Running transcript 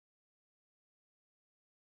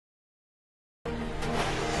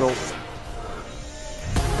Go.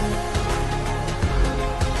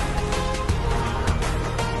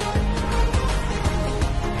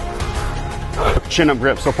 Chin up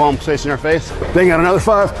grip, so palm facing our face. Bang out another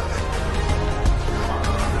 5.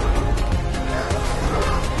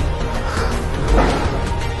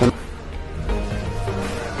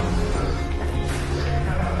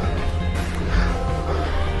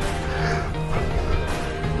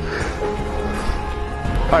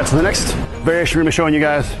 All right, so the next variation we're gonna be showing you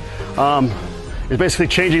guys is basically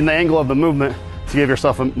changing the angle of the movement to give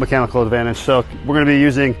yourself a mechanical advantage. So we're gonna be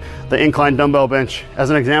using the incline dumbbell bench as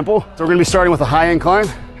an example. So we're gonna be starting with a high incline,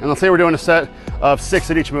 and let's say we're doing a set of 6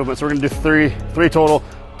 at each movement. So we're gonna do three total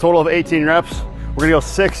of 18 reps. We're gonna go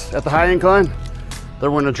 6 at the high incline,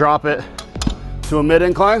 then we're gonna drop it to a mid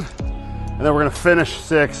incline, and then we're gonna finish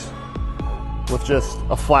 6 with just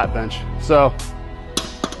a flat bench. So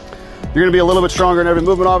you're gonna be a little bit stronger in every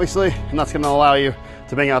movement, obviously, and that's gonna allow you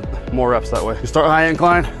to bang out more reps that way. You start high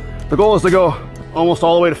incline. The goal is to go almost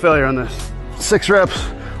all the way to failure on this. 6 reps.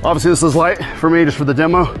 Obviously this is light for me, just for the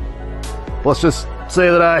demo. Let's just say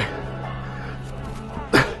that I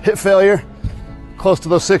hit failure, close to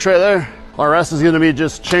those 6 right there. Our rest is gonna be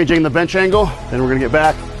just changing the bench angle. Then we're gonna get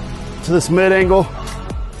back to this mid angle,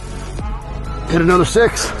 hit another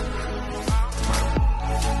 6.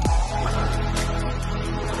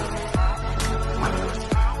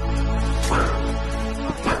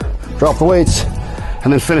 Drop the weights,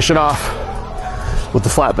 and then finish it off with the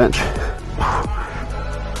flat bench.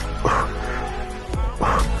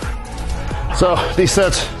 So these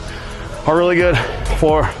sets are really good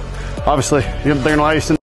for, obviously, they're gonna allow you to